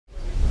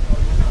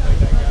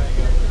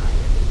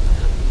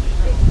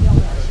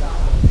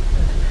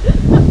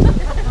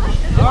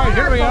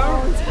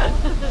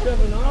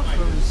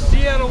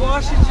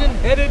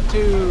headed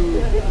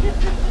to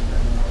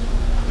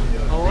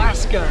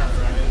Alaska.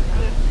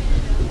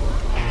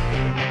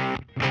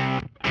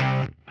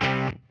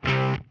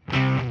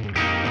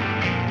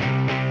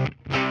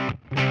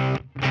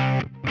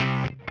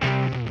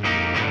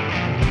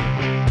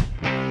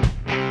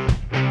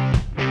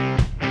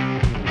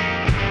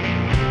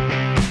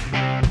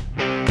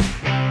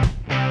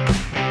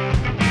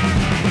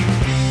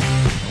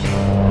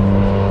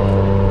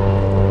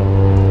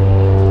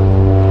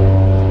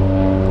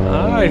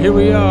 Here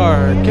we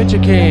are,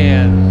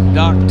 Ketchikan,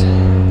 docked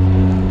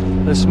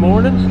this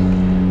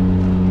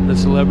morning. The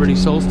Celebrity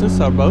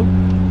Solstice, our boat.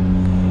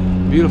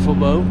 Beautiful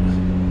boat.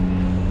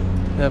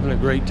 Having a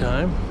great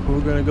time. We're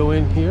going to go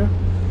in here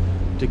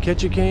to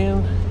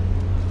Ketchikan,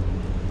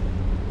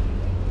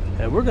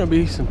 and we're going to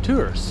be some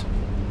tourists.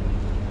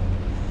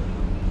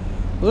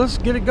 Let's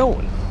get it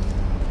going.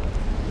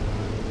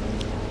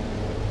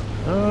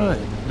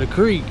 Alright, the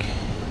creek.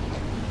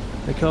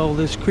 They call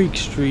this Creek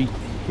Street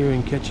here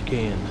in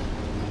Ketchikan.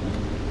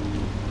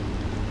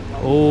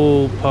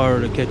 Old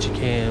part of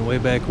Ketchikan, way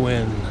back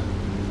when.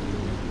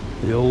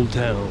 The old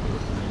town.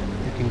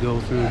 You can go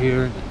through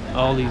here.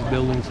 All these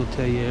buildings will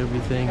tell you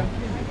everything,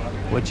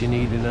 what you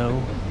need to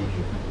know.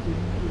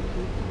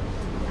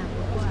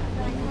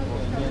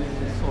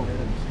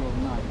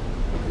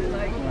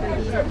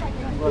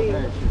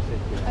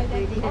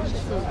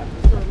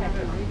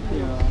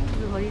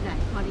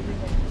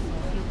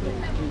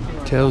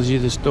 Tells you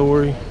the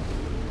story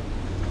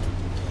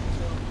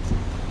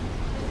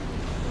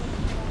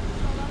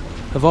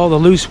of all the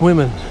loose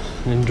women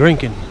and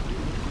drinking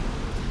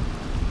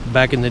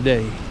back in the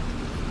day.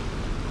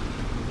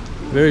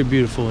 Very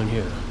beautiful in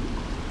here.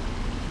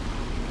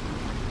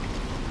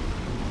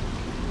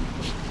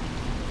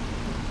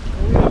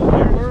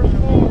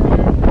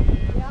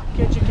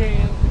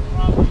 Ketchikan.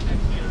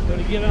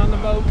 Gonna get on the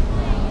boat.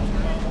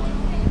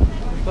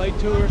 Play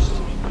tourist.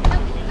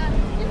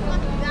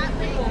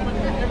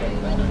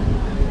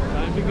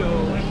 Time to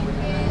go.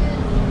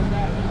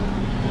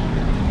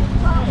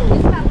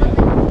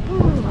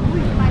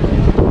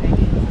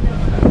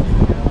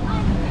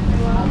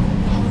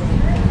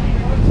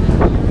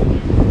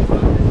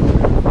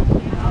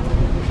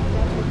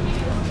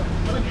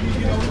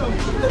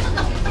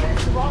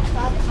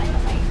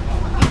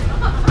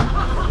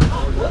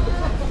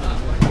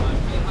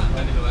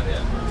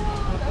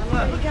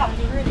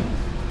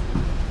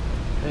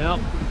 Yep.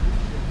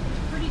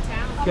 Pretty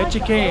town.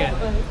 Ketchikan.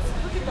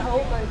 Look at the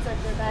old boats up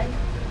there, babe.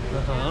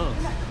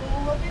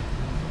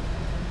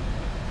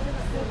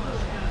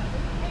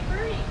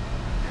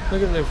 Look at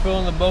them, they're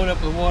filling the boat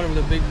up with water with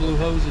the big blue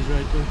hoses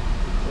right there.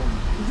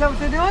 Is that what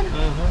they're doing?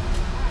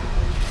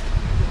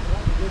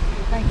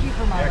 Thank you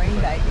for my ring,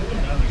 baby.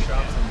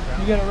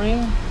 You got a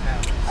ring?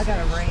 I got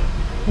a ring.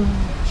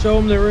 Show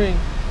them the ring.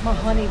 My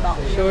honey bought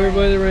me. Show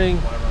everybody the ring.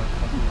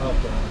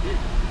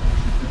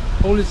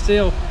 Hold it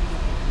still.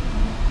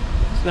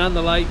 It's not in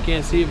the light,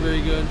 can't see it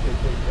very good.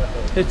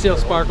 It still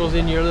sparkles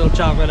in your little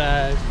chocolate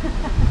eyes.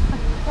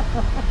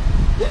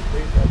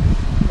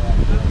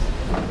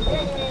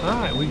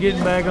 Alright, we're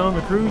getting back on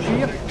the cruise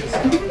ship.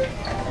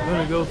 We're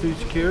going to go through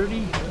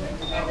security.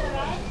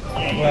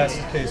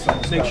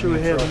 Make sure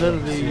we have none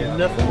of the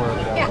nothing.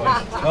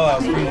 Oh, that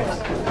was Phoenix.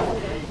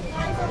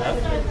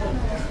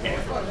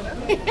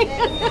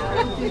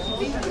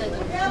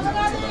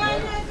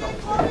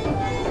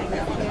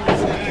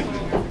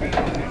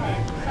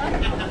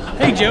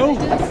 Hey Joe,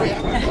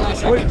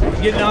 what,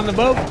 getting on the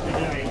boat?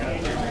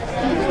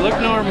 Look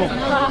normal.